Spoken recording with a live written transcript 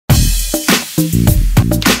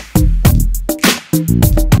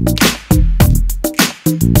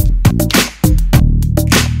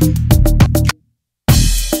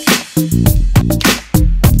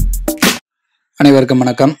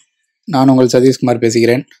வணக்கம். நான் உங்கள் சதீஷ்குமார்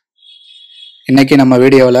பேசுகிறேன். இன்னைக்கு நம்ம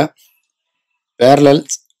வீடியோவில் பேரலல்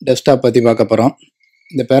டெஸ்க்டாப் பற்றி பார்க்க போகிறோம்.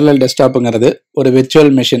 இந்த பேரலல் டெஸ்க்டாப்புங்கிறது ஒரு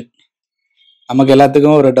விர்ச்சுவல் மிஷின். நமக்கு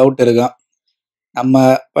எல்லாத்துக்கும் ஒரு டவுட் இருக்கும், நம்ம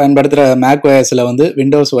பயன்படுத்துகிற macOSல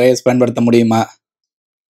விண்டோஸ் OS பயன்படுத்த முடியுமா?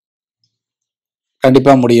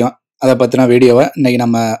 கண்டிப்பாக முடியும். அதை பற்றின வீடியோவை இன்னைக்கு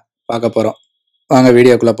நம்ம பார்க்க போகிறோம். வாங்க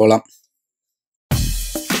வீடியோக்குள்ளே போகலாம்.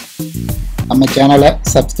 நம்ம சேனலை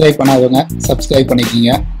சப்ஸ்கிரைப் பண்ணாதவங்க சப்ஸ்கிரைப்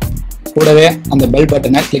பண்ணிக்கிங்க. கூடவே அந்த பெல்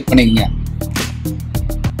பட்டனை கிளிக் பண்ணிக்கங்க.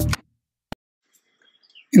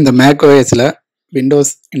 இந்த macOSல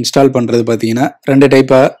விண்டோஸ் இன்ஸ்டால் பண்ணுறது பார்த்தீங்கன்னா 2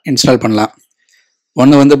 டைப்பாக இன்ஸ்டால் பண்ணலாம்.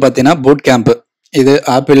 ஒன்று பார்த்தீங்கன்னா Bootcamp. இது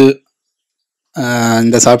ஆப்பிள்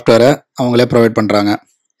இந்த சாஃப்ட்வேரை அவங்களே ப்ரொவைட் பண்ணுறாங்க.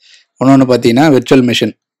 ஒன்று பார்த்தீங்கன்னா விர்ச்சுவல்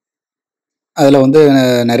மிஷின். அதில்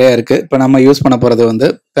நிறைய இருக்குது. இப்போ நம்ம யூஸ் பண்ண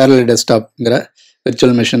போகிறது பேரலல் டெஸ்க்டாப்ங்கிற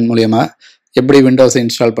விர்ச்சுவல் மிஷின் மூலயமா எப்படி விண்டோஸை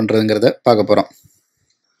இன்ஸ்டால் பண்ணுறதுங்கிறத பார்க்க போகிறோம்.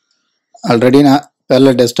 ஆல்ரெடி நான்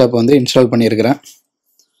பேரலல் டெஸ்க்டாப் இன்ஸ்டால் பண்ணியிருக்கிறேன்.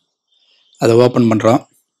 அதை ஓப்பன் பண்ணுறோம்.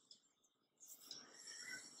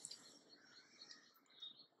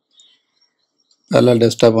 பேரலல்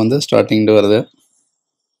டெஸ்க்டாப் ஸ்டார்டிங்டு வருது.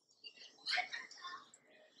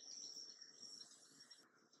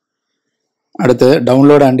 அடுத்து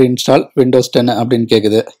டவுன்லோட் அண்ட் இன்ஸ்டால் விண்டோஸ் 10 அப்படின்னு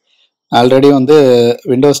கேட்குது. ஆல்ரெடி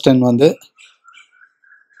விண்டோஸ் 10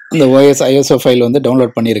 இந்த OS ISO ஃபைல்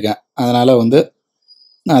டவுன்லோட் பண்ணியிருக்கேன். அதனால்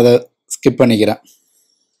நான் அதை ஸ்கிப் பண்ணிக்கிறேன்.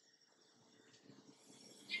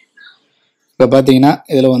 இப்போ பார்த்தீங்கன்னா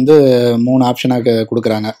இதில் 3 ஆப்ஷனாக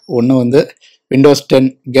கொடுக்குறாங்க. ஒன்று Windows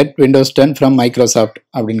 10 get Windows 10 from Microsoft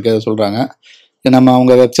அப்படின்னு சொல்கிறாங்க. இது நம்ம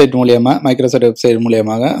அவங்க வெப்சைட் மூலியமாக, மைக்ரோசாஃப்ட் வெப்சைட்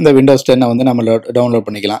மூலியமாக அந்த விண்டோஸ் 10 நம்ம டவுன்லோட்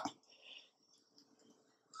பண்ணிக்கலாம்.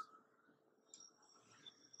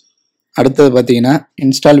 அடுத்தது பார்த்தீங்கன்னா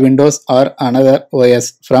install Windows R another OS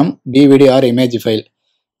from DVD R image file.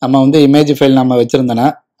 நம்ம இமேஜ் ஃபைல் நம்ம வச்சுருந்தோன்னா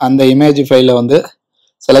அந்த இமேஜ் ஃபைலை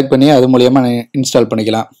செலக்ட் பண்ணி அது மூலியமாக இன்ஸ்டால்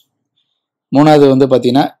பண்ணிக்கலாம். மூணாவது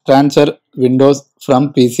பார்த்தீங்கன்னா ட்ரான்ஸ்ஃபர் விண்டோஸ் ஃப்ரம்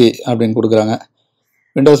பிசி அப்படின்னு கொடுக்குறாங்க.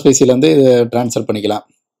 விண்டோஸ் பிசியிலேருந்து இது ட்ரான்ஸ்ஃபர் பண்ணிக்கலாம்.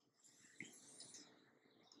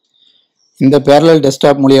 இந்த பேரலல்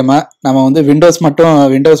டெஸ்க்டாப் மூலியமாக நம்ம விண்டோஸ்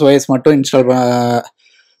OS மட்டும் இன்ஸ்டால்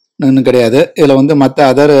பண்ணு கிடையாது. இதில் மற்ற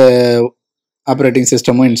அதர் ஆப்ரேட்டிங்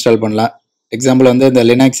சிஸ்டமும் இன்ஸ்டால் பண்ணலாம். எக்ஸாம்பிள் இந்த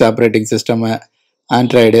லினக்ஸ் ஆப்ரேட்டிங் சிஸ்டம்,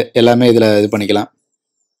 ஆண்ட்ராய்டு எல்லாமே இதில் இது பண்ணிக்கலாம்.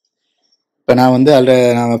 இப்போ நான்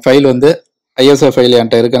நம்ம ஃபைல் ISO ஃபைல்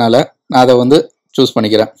என்கிட்ட இருக்கனால நான் அதை சூஸ்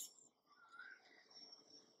பண்ணிக்கிறேன்.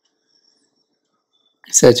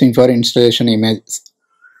 Searching for installation image.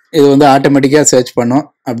 இது ஆட்டோமேட்டிக்காக சர்ச் பண்ணும்.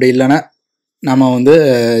 அப்படி இல்லைன்னா நம்ம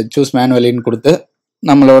சூஸ் மேனுவலின்னு கொடுத்து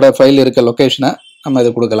நம்மளோட ஃபைல் இருக்க லொக்கேஷனை நம்ம இது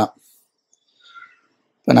கொடுக்கலாம்.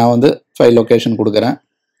 இப்போ நான் ஃபைல் லொக்கேஷன் கொடுக்குறேன்.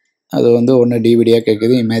 அது ஒன்று டிவிடியாக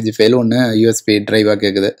கேட்குது, இமேஜ் ஃபைல், ஒன்று USB ட்ரைவாக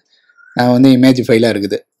கேட்குது. நான் இமேஜ் ஃபைலாக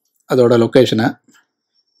இருக்குது. அதோட லொக்கேஷனை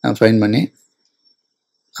நான் ஃபைன் பண்ணி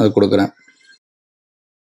அது கொடுக்குறேன்.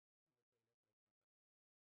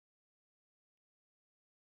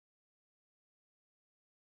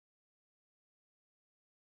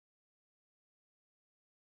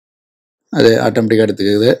 அது ஆட்டோமேட்டிக்காக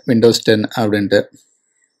எடுத்துக்குது விண்டோஸ் 10 அப்படின்ட்டு.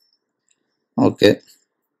 ஓகே,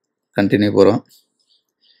 கண்டினியூ போகிறோம்.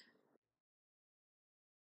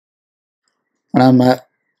 நம்ம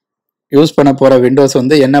யூஸ் பண்ண போகிற விண்டோஸ்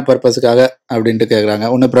என்ன பர்பஸுக்காக அப்படின்ட்டு கேட்குறாங்க.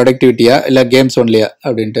 ஒன்று ப்ரொடக்டிவிட்டியா இல்லை கேம்ஸ் ஒன்லியா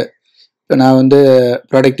அப்படின்ட்டு. இப்போ நான்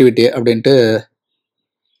ப்ரொடக்டிவிட்டி அப்படின்ட்டு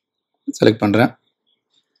செலக்ட் பண்ணுறேன்.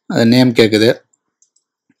 அது நேம் கேட்குது.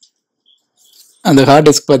 அந்த ஹார்ட்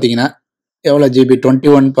டிஸ்க் பார்த்தீங்கன்னா எவ்வளோ ஜிபி,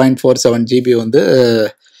 21.47 GB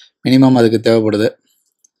மினிமம் அதுக்கு தேவைப்படுது.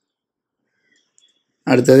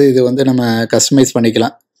 அடுத்தது இது நம்ம கஸ்டமைஸ்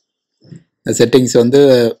பண்ணிக்கலாம். இந்த செட்டிங்ஸ்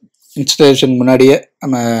இன்ஸ்டாலேஷன் முன்னாடியே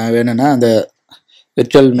நம்ம வேணும்னா அந்த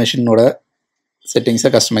விர்ச்சுவல் மெஷினோட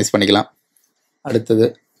செட்டிங்ஸை கஸ்டமைஸ் பண்ணிக்கலாம். அடுத்தது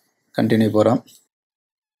கண்டினியூ போகிறோம்.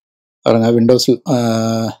 பாருங்கள், விண்டோஸ்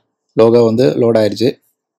லோகோ லோட் ஆயிடுச்சு.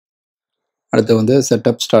 அடுத்து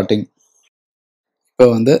செட்டப் ஸ்டார்டிங். இப்போ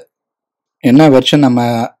என்ன வெர்ஷன் நம்ம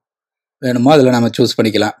வேணுமோ அதில் நம்ம சூஸ்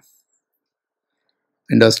பண்ணிக்கலாம்.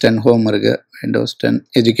 விண்டோஸ் 10 ஹோம் இருக்குது, விண்டோஸ் 10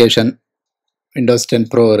 எஜுகேஷன், விண்டோஸ் 10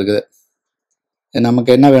 ப்ரோ இருக்குது.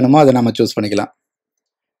 நமக்கு என்ன வேணுமோ அதை நம்ம சூஸ் பண்ணிக்கலாம்.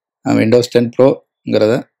 நான் விண்டோஸ் 10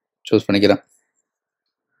 ப்ரோங்கிறத சூஸ் பண்ணிக்கிறேன்.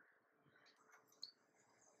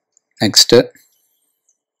 நெக்ஸ்ட்டு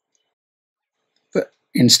இப்போ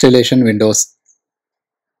இன்ஸ்டலேஷன் விண்டோஸ்,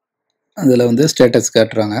 அதில் ஸ்டேட்டஸ்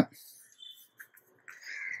காட்டுறாங்க.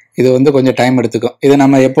 இது கொஞ்சம் டைம் எடுத்துக்கும். இது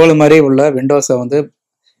நம்ம எப்போது மாதிரி உள்ள விண்டோஸை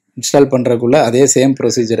இன்ஸ்டால் பண்ணுறதுக்குள்ள அதே சேம்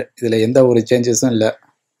ப்ரொசீஜர். இதில் எந்த ஒரு சேஞ்சஸும் இல்லை.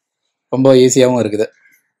 ரொம்ப ஈஸியாகவும் இருக்குது.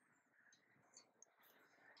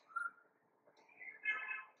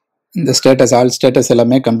 இந்த ஸ்டேட்டஸ் ஆல் ஸ்டேட்டஸ்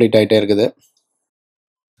எல்லாமே கம்ப்ளீட் ஆகிட்டே இருக்குது.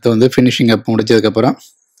 இது வந்து ஃபினிஷிங் அப் முடிச்சதுக்கப்புறம்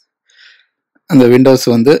அந்த விண்டோஸ்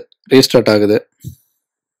வந்து ரீஸ்டார்ட் ஆகுது.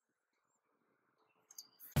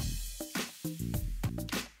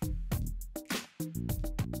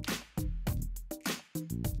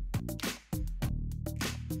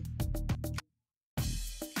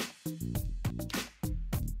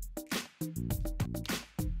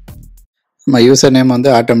 நம்ம யூசர் நேம் வந்து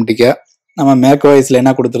ஆட்டோமேட்டிக்காக நம்ம மேக்ஓஎஸில்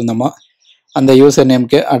என்ன கொடுத்துருந்தோமோ அந்த யூசர்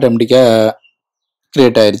நேமுக்கு ஆட்டோமேட்டிக்காக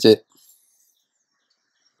க்ரியேட் ஆயிடுச்சு.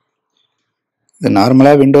 இது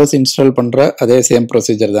நார்மலாக விண்டோஸ் இன்ஸ்டால் பண்ணுற அதே சேம்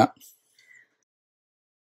ப்ரொசீஜர் தான்.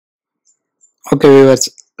 ஓகே வியூவர்ஸ்,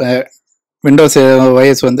 விண்டோஸ்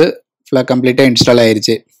OS வந்து ஃபுல்லாக கம்ப்ளீட்டாக இன்ஸ்டால்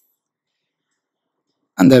ஆயிடுச்சு.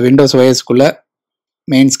 அந்த விண்டோஸ் OSக்குள்ளே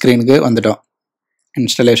மெயின் ஸ்க்ரீனுக்கு வந்துட்டோம்.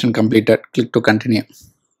 Installation completed. Click to continue.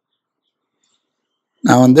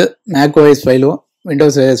 நான் வந்து macOS ஃபைலும்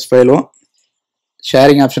Windows OS ஃபைலும்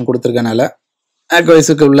sharing option கொடுத்துருக்கனால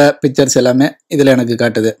macOSக்கு உள்ள பிக்சர்ஸ் எல்லாமே இதில் எனக்கு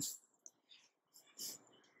காட்டுது.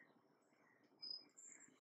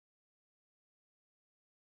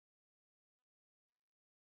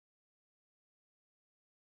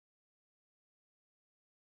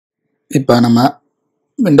 இப்போ நம்ம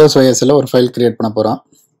விண்டோஸ் OSல ஒரு ஃபைல் கிரியேட் பண்ண போகிறோம்.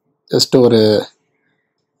 ஜஸ்ட் ஒரு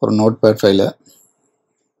நோட்பேட் ஃபைலு,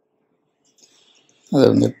 அதை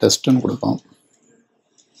வந்து டெஸ்ட்டுன்னு கொடுப்போம்.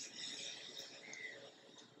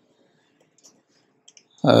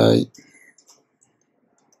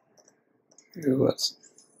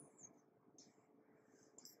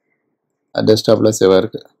 டெஸ்க்டாப்பில் சேவாக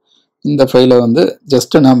இருக்குது. இந்த ஃபைலை வந்து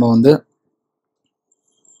ஜஸ்ட்டு நாம் வந்து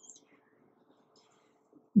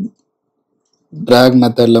ட்ராக்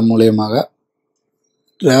மெத்தடில் மூலியமாக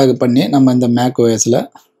ட்ராக் பண்ணி நம்ம இந்த macOSல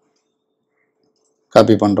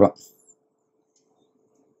காப்பி பண்ணுறோம்.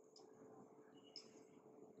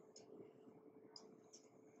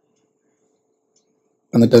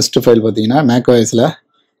 அந்த டெஸ்ட் ஃபைல் பார்த்தீங்கன்னா macOSல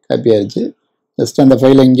காப்பி ஆயிடுச்சு. ஜஸ்ட் அந்த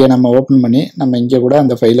ஃபைலை இங்கே நம்ம ஓப்பன் பண்ணி நம்ம இங்கே கூட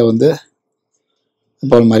அந்த ஃபைலை வந்து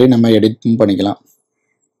போல் மாதிரி நம்ம எடிட்டும் பண்ணிக்கலாம்.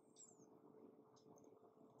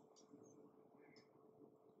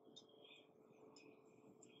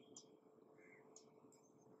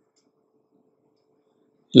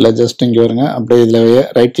 இல்லை ஜஸ்ட் இங்கே வருங்க, அப்படியே இதில்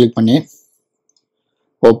ரைட் கிளிக் பண்ணி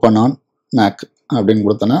ஓப்பன் ஆன் மேக் அப்படின்னு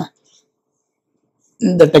கொடுத்தோன்னா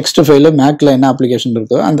இந்த டெக்ஸ்ட் ஃபைலு மேக்கில் என்ன அப்ளிகேஷன்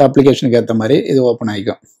இருக்கோ அந்த அப்ளிகேஷனுக்கு ஏற்ற மாதிரி இது ஓப்பன்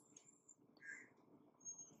ஆகிக்கும்.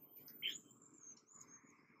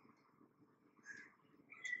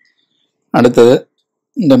 அடுத்தது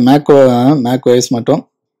இந்த macOS மற்றும்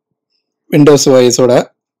விண்டோஸ் OSோட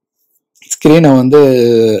ஸ்க்ரீனை வந்து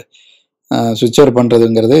சுவிட்ச் ஓவர்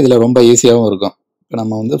பண்ணுறதுங்கிறது இதில் ரொம்ப ஈஸியாகவும் இருக்கும். இப்போ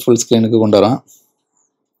நம்ம வந்து ஃபுல் ஸ்க்ரீனுக்கு கொண்டு வரோம்.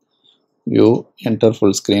 வியூ என்டர்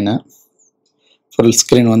ஃபுல்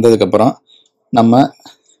ஸ்க்ரீன் வந்ததுக்கப்புறம் நம்ம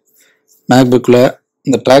மேக்புக்கில்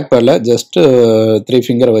இந்த ட்ராக் பேடில் ஜஸ்ட்டு 3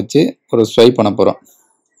 ஃபிங்கரை வச்சு ஒரு ஸ்வைப் பண்ண போகிறோம்.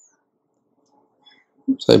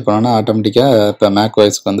 ஸ்வைப் பண்ணோன்னா ஆட்டோமேட்டிக்காக இப்போ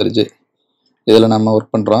macOSக்கு வந்துருச்சு. இதில் நம்ம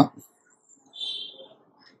ஒர்க் பண்ணுறோம்.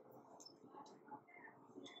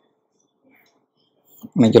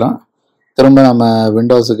 நினைக்கிறோம். திரும்ப நம்ம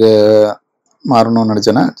விண்டோஸுக்கு மாறணும்னு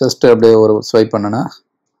நினச்சோன்னா ஜஸ்ட் அப்படியே ஒரு ஸ்வைப் பண்ணோன்னா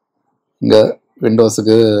இங்கே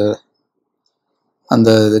விண்டோஸுக்கு அந்த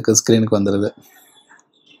இதுக்கு ஸ்க்ரீனுக்கு வந்துடுது.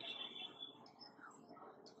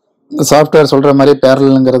 சாஃப்ட்வேர் சொல்கிற மாதிரி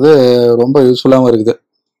பேரலலுங்கிறது ரொம்ப யூஸ்ஃபுல்லாகவும் இருக்குது.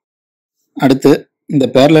 அடுத்து இந்த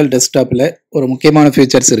பேரலல் டெஸ்க்டாப்பில் ஒரு முக்கியமான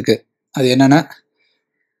ஃபீச்சர்ஸ் இருக்குது. அது என்னென்னா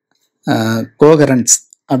கோஹரன்ஸ்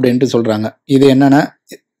அப்படின்ட்டு சொல்கிறாங்க. இது என்னென்னா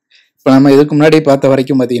இப்போ நம்ம இதுக்கு முன்னாடி பார்த்த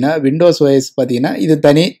வரைக்கும் பார்த்தீங்கன்னா விண்டோஸ் OS பார்த்தீங்கன்னா இது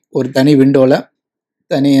ஒரு தனி விண்டோவில்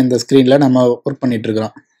அந்த ஸ்க்ரீனில் நம்ம ஒர்க்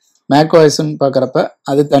பண்ணிகிட்ருக்குறோம். macOSன்னு பார்க்குறப்ப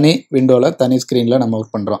அது தனி விண்டோவில் தனி ஸ்க்ரீனில் நம்ம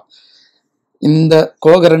ஒர்க் பண்ணுறோம். இந்த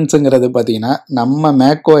கோஹரன்ஸுங்கிறது பார்த்தீங்கன்னா நம்ம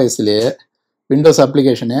macOSலேயே விண்டோஸ்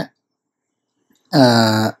அப்ளிகேஷனு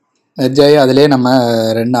மெர்ஜ் ஆகி அதிலே நம்ம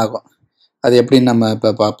ரன் ஆகும். அது எப்படின்னு நம்ம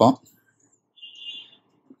இப்போ பார்ப்போம்.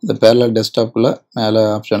 இந்த பேரலல் டெஸ்க்டாப்பில் மேலே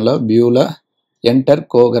ஆப்ஷனில் வியூவில் என்டர்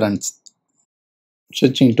கோஹரன்ஸ்,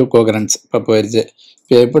 ஸ்விட்சிங் டு கோஹரன்ஸ் இப்போ போயிடுச்சு.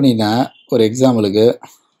 இப்போ எப்படின்னா ஒரு எக்ஸாம்பிளுக்கு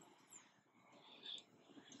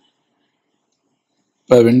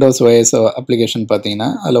இப்போ விண்டோஸ் OS அப்ளிகேஷன் பார்த்தீங்கன்னா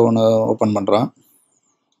அதில் ஒன்று ஓப்பன் பண்ணுறோம்.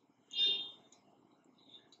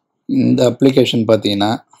 இந்த அப்ளிகேஷன்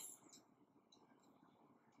பார்த்தீங்கன்னா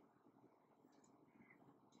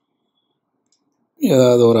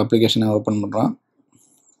ஏதாவது ஒரு அப்ளிகேஷனை ஓப்பன் பண்ணுறோம்.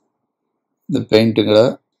 இந்த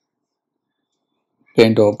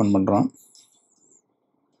பெயிண்ட் ஓப்பன் பண்ணுறோம்.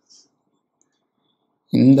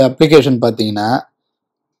 இந்த அப்ளிகேஷன் பார்த்தீங்கன்னா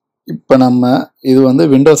இப்போ நம்ம இது வந்து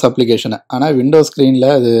விண்டோஸ் அப்ளிகேஷனு, ஆனால் விண்டோஸ் ஸ்க்ரீனில்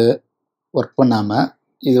அது ஒர்க் பண்ணாமல்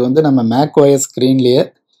இது வந்து நம்ம macOS ஸ்க்ரீன்லேயே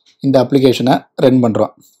இந்த அப்ளிகேஷனை ரன்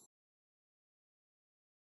பண்ணுறோம்.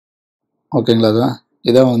 ஓகேங்களா? அதுதான்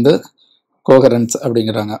இதான் வந்து கோஹரன்ஸ்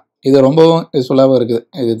அப்படிங்கிறாங்க. இது ரொம்பவும் யூஸ்ஃபுல்லாகவும் இருக்குது.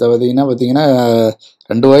 இது பார்த்தீங்கன்னா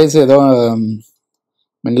 2 வாய்ஸ் ஏதோ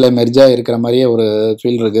மிங்கில மெர்ஜாக இருக்கிற மாதிரியே ஒரு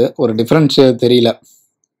ஃபீல் இருக்குது. ஒரு டிஃப்ரென்ஸ் தெரியல.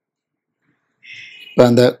 இப்போ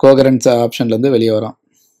அந்த கோஹரன்ஸ் ஆப்ஷன்லேருந்து வெளியே வரோம்.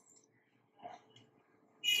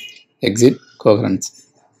 Exit coherence.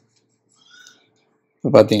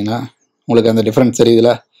 இப்போ பார்த்தீங்கன்னா உங்களுக்கு அந்த டிஃப்ரென்ஸ்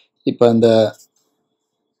தெரியுதுல. இப்போ அந்த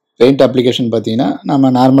பெயிண்ட் அப்ளிகேஷன் பார்த்தீங்கன்னா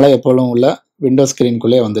நம்ம நார்மலாக எப்போதும் உள்ள விண்டோஸ்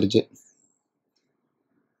ஸ்க்ரீனுக்குள்ளே வந்துருச்சு.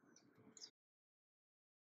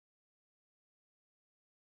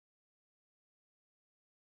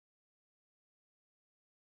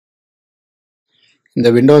 இந்த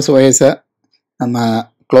விண்டோஸ் ஓஎஸை நம்ம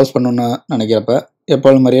க்ளோஸ் பண்ணணுன்னு நினைக்கிறப்ப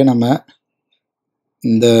எப்போதும் மாதிரியே நம்ம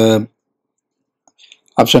இந்த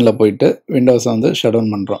ஆப்ஷனில் போயிட்டு விண்டோஸை வந்து ஷட்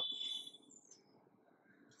டவுன் பண்ணுறோம்.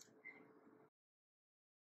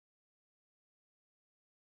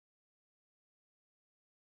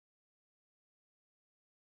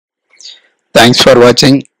 Thanks for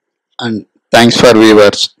watching and thanks for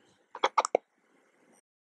viewers.